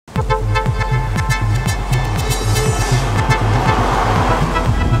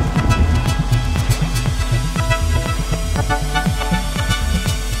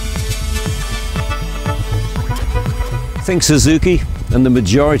Think Suzuki, and the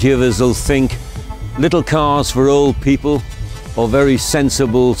majority of us will think little cars for old people or very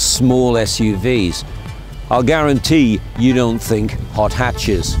sensible small SUVs. I'll guarantee you don't think hot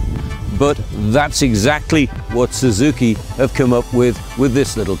hatches. But that's exactly what Suzuki have come up with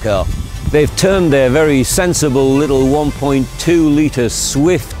this little car. They've turned their very sensible little 1.2 litre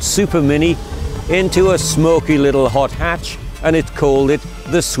Swift Super Mini into a smoky little hot hatch, and it's called it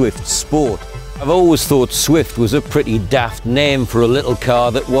the Swift Sport. I've always thought Swift was a pretty daft name for a little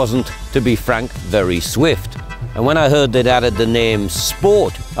car that wasn't, to be frank, very swift. And when I heard they'd added the name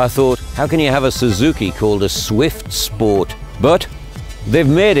Sport, I thought, how can you have a Suzuki called a Swift Sport? But they've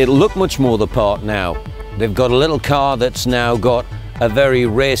made it look much more the part now. They've got a little car that's now got a very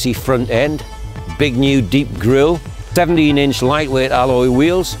racy front end, big new deep grille, 17-inch lightweight alloy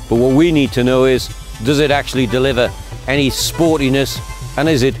wheels. But what we need to know is, does it actually deliver any sportiness, and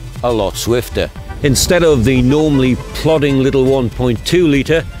is it a lot swifter? Instead of the normally plodding little 1.2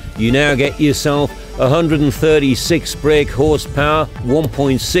 litre, you now get yourself 136 brake horsepower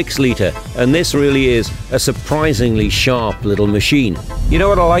 1.6 litre, and this really is a surprisingly sharp little machine. You know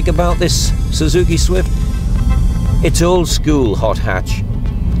what I like about this Suzuki Swift? It's old school hot hatch.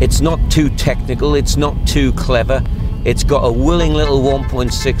 It's not too technical, it's not too clever. It's got a willing little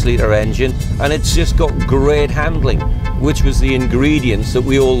 1.6 litre engine, and it's just got great handling, which was the ingredients that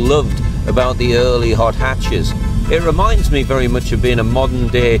we all loved about the early hot hatches. It reminds me very much of being a modern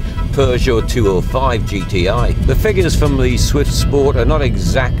day Peugeot 205 GTI. The figures from the Swift Sport are not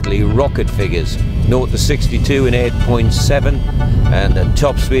exactly rocket figures. 0 to 62 in 8.7 and a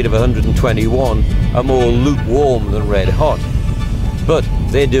top speed of 121 are more lukewarm than red hot. But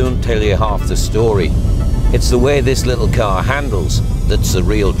they don't tell you half the story. It's the way this little car handles that's the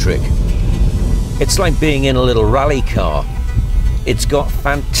real trick. It's like being in a little rally car. It's got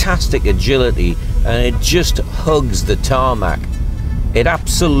fantastic agility and it just hugs the tarmac. It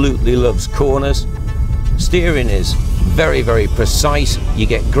absolutely loves corners. Steering is very, very precise. You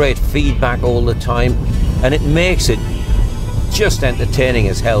get great feedback all the time, and it makes it just entertaining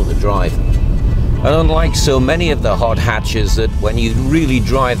as hell to drive. And unlike so many of the hot hatches that when you really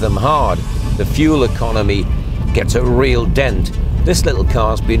drive them hard, the fuel economy gets a real dent, this little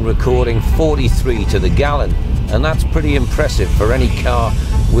car's been recording 43 to the gallon, and that's pretty impressive for any car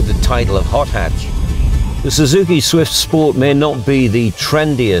with the title of hot hatch. The Suzuki Swift Sport may not be the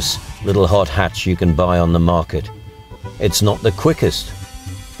trendiest little hot hatch you can buy on the market. It's not the quickest,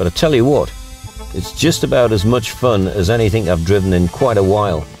 but I tell you what, it's just about as much fun as anything I've driven in quite a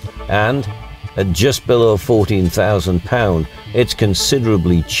while, and at just below £14,000, it's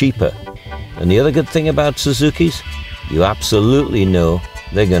considerably cheaper. And the other good thing about Suzukis, you absolutely know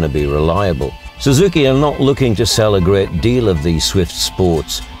they're going to be reliable. Suzuki are not looking to sell a great deal of these Swift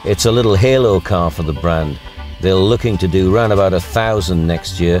Sports. It's a little halo car for the brand. They're looking to do around about 1,000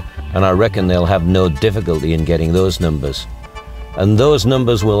 next year, and I reckon they'll have no difficulty in getting those numbers. And those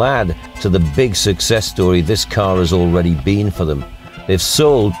numbers will add to the big success story this car has already been for them. They've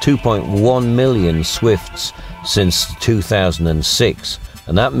sold 2.1 million Swifts since 2006,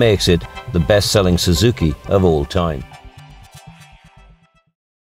 and that makes it the best-selling Suzuki of all time.